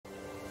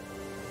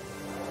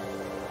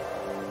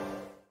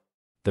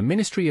the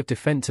Ministry of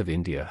Defence of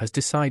India has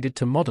decided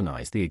to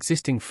modernise the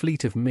existing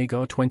fleet of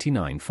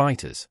MiG-29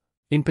 fighters,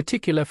 in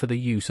particular for the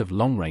use of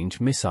long-range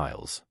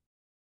missiles.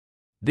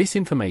 This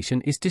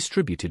information is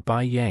distributed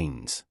by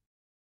Yanes.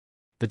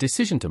 The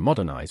decision to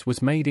modernise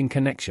was made in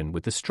connection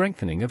with the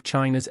strengthening of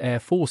China's air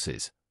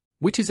forces,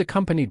 which is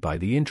accompanied by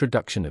the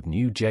introduction of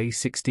new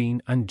J-16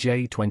 and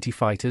J-20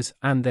 fighters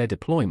and their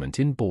deployment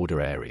in border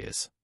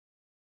areas.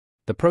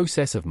 The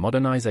process of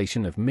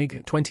modernization of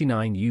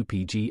MiG-29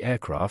 UPG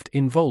aircraft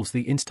involves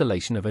the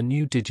installation of a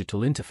new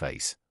digital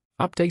interface,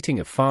 updating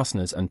of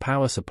fasteners and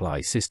power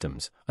supply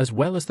systems, as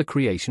well as the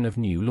creation of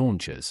new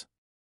launchers.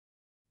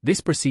 This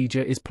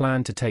procedure is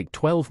planned to take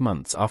 12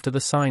 months after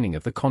the signing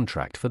of the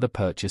contract for the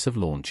purchase of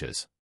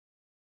launchers.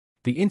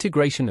 The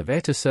integration of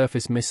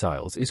air-to-surface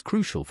missiles is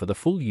crucial for the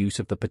full use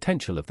of the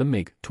potential of the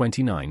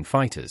MiG-29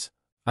 fighters,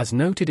 as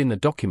noted in the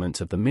documents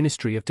of the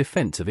Ministry of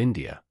Defence of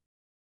India.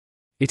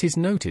 It is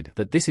noted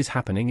that this is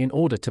happening in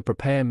order to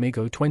prepare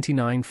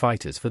MiG-29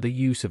 fighters for the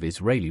use of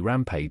Israeli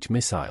Rampage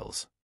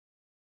missiles.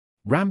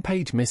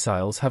 Rampage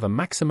missiles have a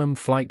maximum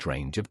flight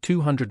range of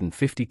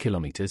 250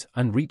 km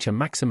and reach a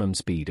maximum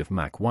speed of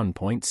Mach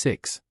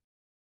 1.6.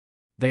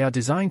 They are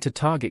designed to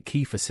target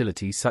key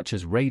facilities such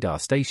as radar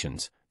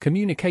stations,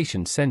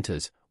 communication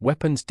centers,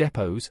 weapons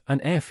depots, and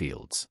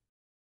airfields.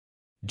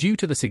 Due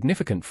to the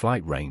significant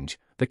flight range,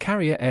 the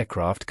carrier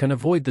aircraft can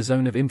avoid the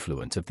zone of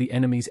influence of the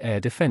enemy's air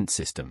defense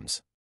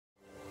systems.